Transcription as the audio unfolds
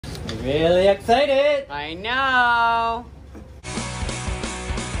Really excited! I know!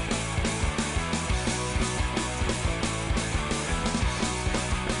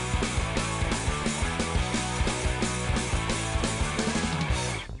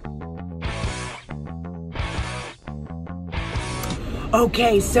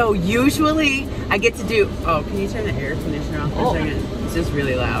 Okay, so usually I get to do, oh, can you turn the air conditioner off for a second? It's just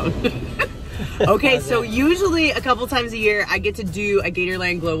really loud. Okay, so usually a couple times a year I get to do a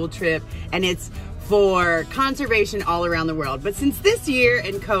Gatorland global trip, and it's for conservation all around the world. But since this year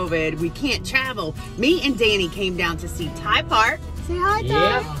in COVID, we can't travel, me and Danny came down to see Ty Park. Say hi, Ty.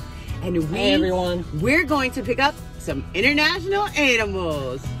 Yeah. And Hey everyone. we're going to pick up some international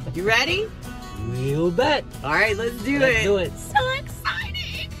animals. You ready? You bet. All right, let's do Let's it. do it. So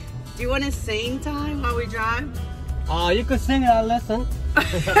exciting. Do you want to sing, Ty, while we drive? You could sing and I'll listen.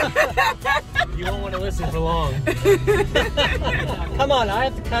 You won't want to listen for long. Come on, I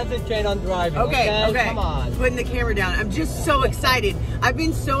have to concentrate on driving. Okay. Come on. Putting the camera down. I'm just so excited. I've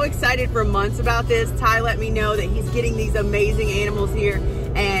been so excited for months about this. Ty let me know that he's getting these amazing animals here,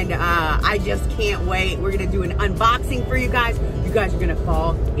 and I just can't wait. We're gonna do an unboxing for you guys. You guys are gonna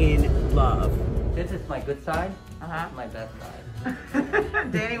fall in love. This is my good side. My best side.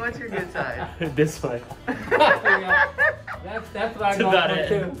 Danny, what's your good side? This way. Yeah. That's what I That's about it.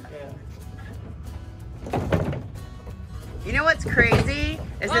 too. Yeah. You know what's crazy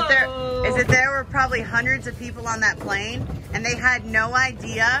is that there were probably hundreds of people on that plane, and they had no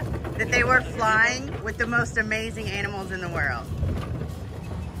idea that they were flying with the most amazing animals in the world.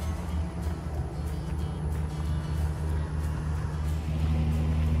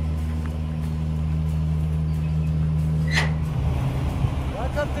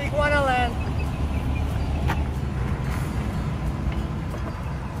 Welcome to Iguanaland.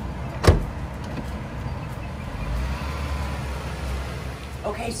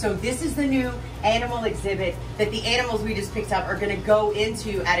 Okay, so this is the new animal exhibit that the animals we just picked up are gonna go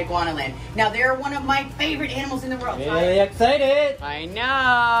into at Iguanaland. Now, they're one of my favorite animals in the world. Really excited. I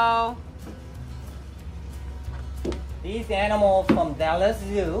know. These animals from Dallas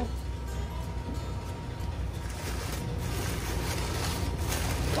Zoo.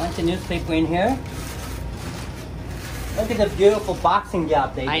 Bunch of newspaper in here. Look at the beautiful boxing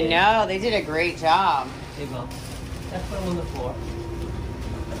job they did. I know, they did a great job. There you go. Let's put them on the floor.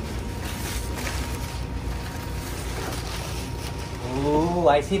 Ooh,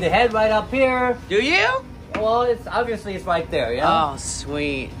 I see the head right up here. Do you? Well, it's right there, yeah? Oh,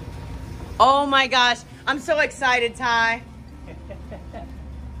 sweet. Oh my gosh, I'm so excited, Ty.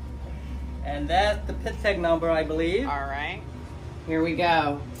 And that's the pit tag number, I believe. All right, here we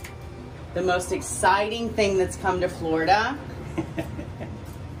go. The most exciting thing that's come to Florida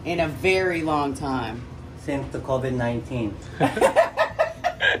in a very long time. Since the COVID-19.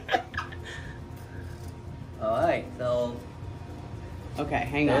 All right, so Okay,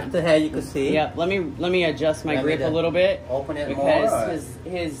 hang there's on. the head you can see. Yep, let me adjust my Let me grip a little bit open it because more, or-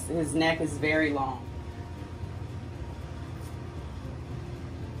 his neck is very long.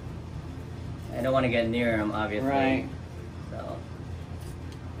 I don't want to get near him, obviously. Right. So,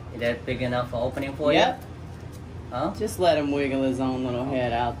 is that big enough for opening for Yep. you? Huh? Just let him wiggle his own little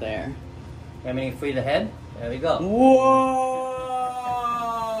head out there. Let me free the head. There we go. Whoa!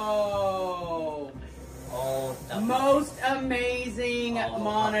 Oh, that's Most amazing Oh.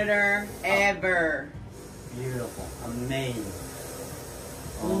 monitor ever. beautiful. Amazing.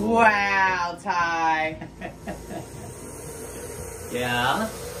 Wow, Ty. Yeah.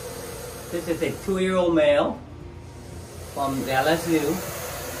 This is a 2-year-old male from Dallas Zoo.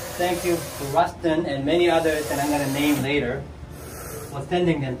 Thank you to Rustin and many others that I'm going to name later for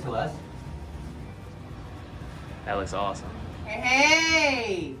sending them to us. That looks awesome.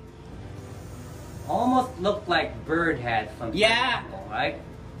 Hey! Almost look like bird heads from Yeah. Portugal, right?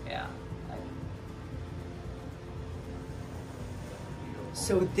 Yeah.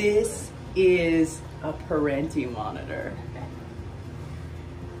 So this is a Parenti monitor.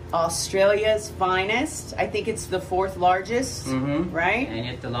 Australia's finest. I think it's the 4th largest, right? And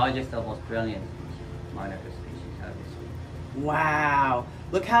it's the largest of Australian monitor species, obviously. Wow.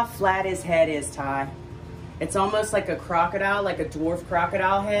 Look how flat his head is, Ty. It's almost like a crocodile, like a dwarf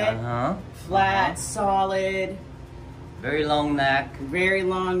crocodile head. Flat, solid, Very long neck. very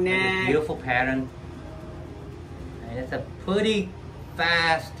long With a neck. beautiful pattern. And it's a pretty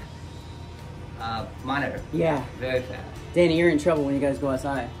fast monitor. Yeah. Very fast. Danny, you're in trouble when you guys go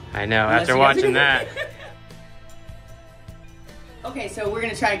outside. I know, Unless after you guys- watching that. Okay, so we're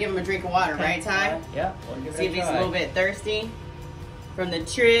gonna try to give him a drink of water, right, Ty? Yeah. We'll give See it if a he's a try. little bit thirsty from the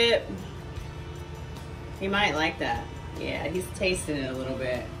trip. He might like that. Yeah, he's tasting it a little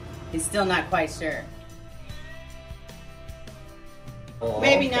bit. He's still not quite sure. Oh,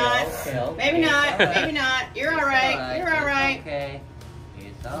 Maybe okay, not. okay, Maybe not. Maybe not. You're all right. You're all right. Okay.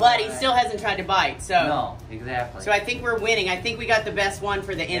 It's all But he right. still hasn't tried to bite, so. No, exactly. So I think we're winning. I think we got the best one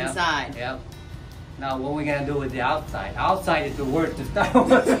for the inside. Yep. Now what are we gonna do with the outside? Outside is the word to start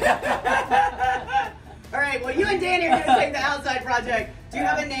with. All right, well, you and Danny are gonna take the outside project. Do you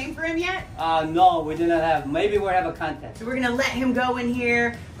have a name for him yet? No, we do not have. Maybe we'll have a contest. So we're gonna let him go in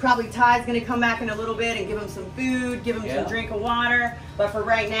here. Probably Ty's gonna come back in a little bit and give him some food, give him some drink of water. But for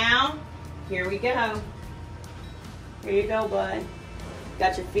right now, here we go. Here you go, bud.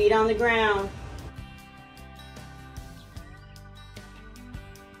 Got your feet on the ground.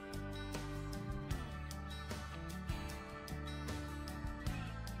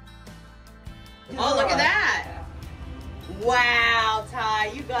 Oh, look at that. Wow,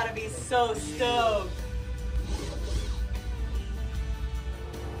 Ty, you gotta be so stoked.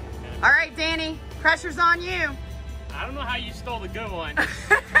 All right, Danny, pressure's on you. I don't know how you stole the good one.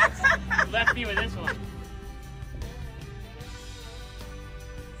 You left me with this one.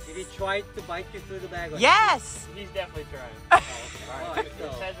 Did he try to bite you through the bag? Yes. He's definitely trying. Alright, It so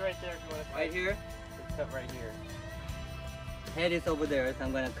says right there if you want to right here. It's cut right here. Head is over there, so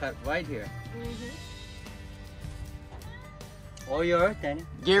I'm gonna cut right here. All yours, Danny.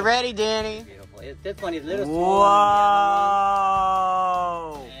 Get ready, Danny. Beautiful. This one is a little smaller than the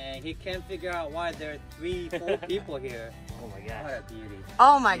other Whoa. one. And he can't figure out why there are 3-4 people here. Oh my What god. a beauty.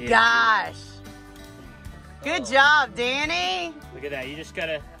 Oh my gosh. Good job, Danny. Look at that. You just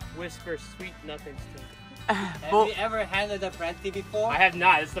gotta whisper sweet nothings to him. Have you ever handled a Francie before? I have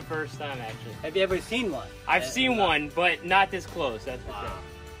not. It's the first time actually. Have you ever seen one? I've seen one, but not this close. That's for sure.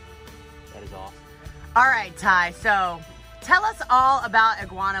 That is awesome. All right, Ty, so tell us all about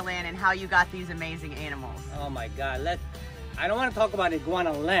Iguanaland and how you got these amazing animals. Oh my God, I don't want to talk about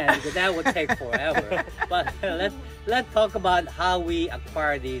Iguanaland because that would take forever. But let's talk about how we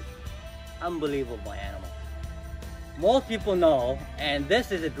acquire these unbelievable animals. Most people know, and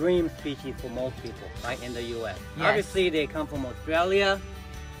this is a dream species for most people, right, in the US. Yes. Obviously, they come from Australia.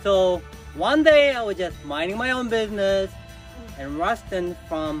 So one day I was just minding my own business, and Rustin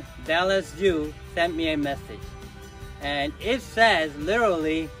from Dallas Zoo sent me a message. And it says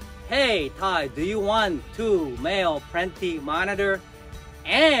literally, hey Ty, do you want 2 male Prenti monitor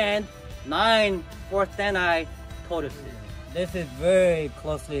and 9 Forsteni tortoises? This is very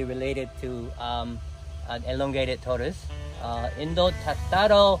closely related to an elongated tortoise,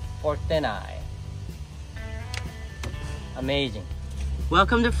 Indo-Tataro Forsteni. Amazing.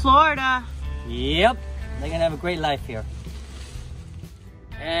 Welcome to Florida. Yep, they're gonna have a great life here.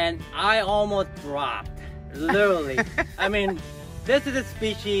 And I almost dropped, literally. I mean, this is a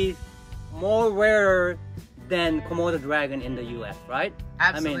species more rarer than Komodo dragon in the US, right?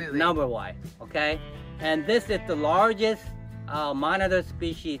 Absolutely. I mean, number-wise, okay? And this is the largest monitor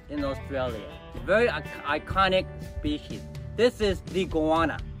species in Australia. Very iconic species. This is the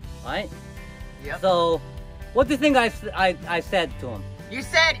goanna, right? Yep. So, what do you think I said to him? You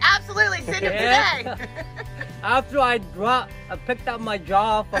said absolutely send him today. After I picked up my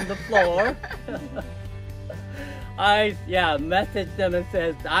jaw from the floor, I messaged them and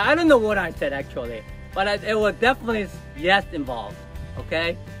said, I don't know what I said actually, but it was definitely yes involved,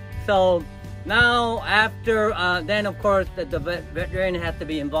 okay? So now after, then of course the veterinarian had to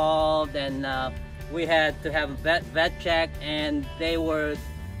be involved, and we had to have a vet check, and they were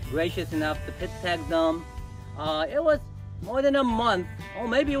gracious enough to pit tag them. It was more than a month, or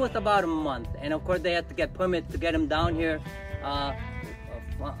maybe it was about a month, and of course they had to get permits to get them down here,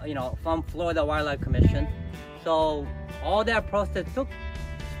 from Florida Wildlife Commission. So all that process took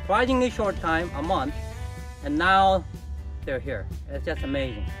surprisingly short time, a month, and now they're here. It's just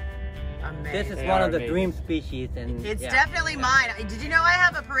amazing. Amazing. This is one of the dream species, and It's definitely mine. Did you know I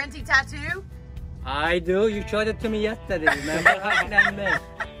have a Parenti tattoo? I do. You showed it to me yesterday. Remember? How can I miss?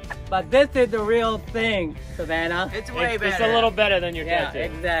 But this is the real thing, Savannah. It's way better. It's a little better than your Yeah, tattoo.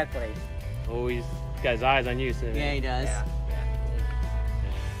 exactly. Oh, he's got his eyes on you, so Yeah, he does. Yeah.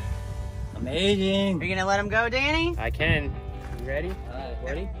 Amazing. Are you gonna let him go, Danny? I can. You ready?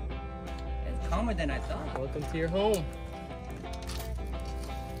 Ready? It's calmer than I thought. Welcome to your home.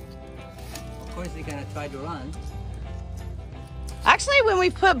 Of course, they're gonna try to run. Actually, when we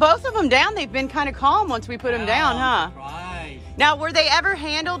put both of them down, they've been kind of calm once we put them down, huh? Right. Now, were they ever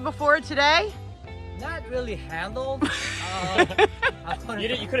handled before today? Not really handled. You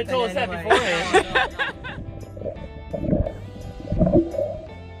could have told us that beforehand.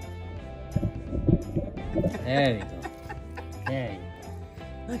 There you go. There you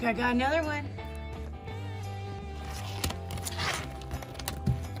go. Look, I got another one.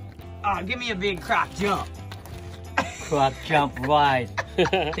 Oh, give me a big croc jump. Croc jump ride.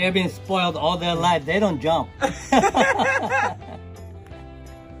 They've been spoiled all their life. They don't jump.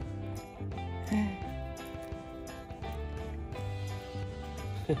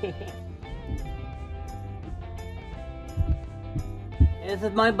 This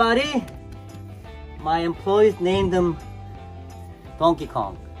is my buddy. My employees named him Donkey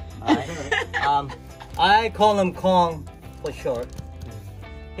Kong. I call him Kong for short.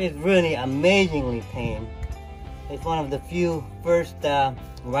 He's really amazingly tame. It's one of the few first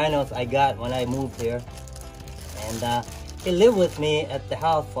rhinos I got when I moved here. And he lived with me at the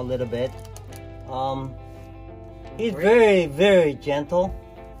house for a little bit. He's very, very gentle.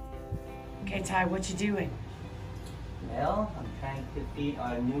 Okay, Ty, what you doing? Well, I'm trying to feed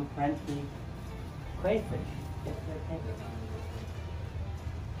our new friendly crayfish.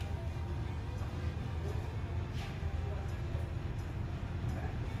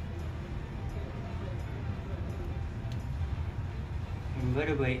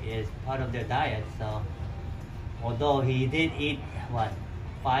 Invertebrate is part of their diet, so although he did eat, what,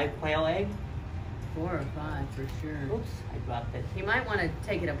 5 quail eggs? 4 or 5 for sure. Oops, I dropped it. You might want to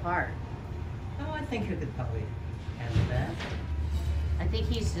take it apart. Oh, I think you could probably handle that. I think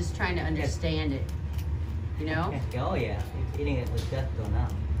he's just trying to understand it. You know? Oh yeah, he's eating it with gusto now.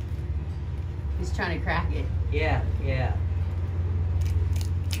 He's trying to crack it. Yeah, yeah.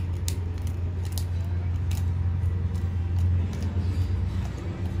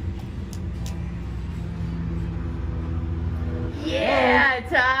 Yeah,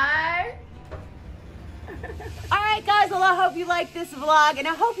 Ty! Alright guys, well I hope you liked this vlog and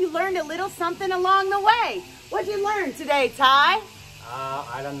I hope you learned a little something along the way. What'd you learn today, Ty?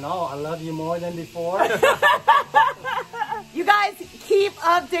 I don't know. I love you more than before. You guys keep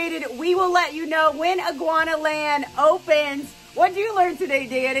updated. We will let you know when Iguanaland opens. What did you learn today,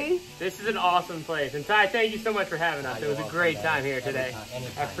 Danny? This is an awesome place. And Ty, thank you so much for having us. It was a great time here today.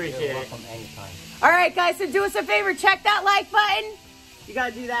 Anytime. I appreciate You're it. welcome anytime. All right, guys, so do us a favor. Check that like button. You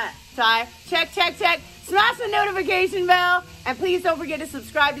got to do that, Ty. Check, check, check. Smash the notification bell. And please don't forget to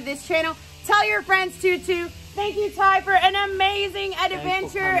subscribe to this channel. Tell your friends too. Thank you, Ty, for an amazing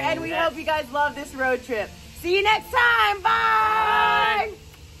adventure. And we hope you guys love this road trip. See you next time. Bye. Bye.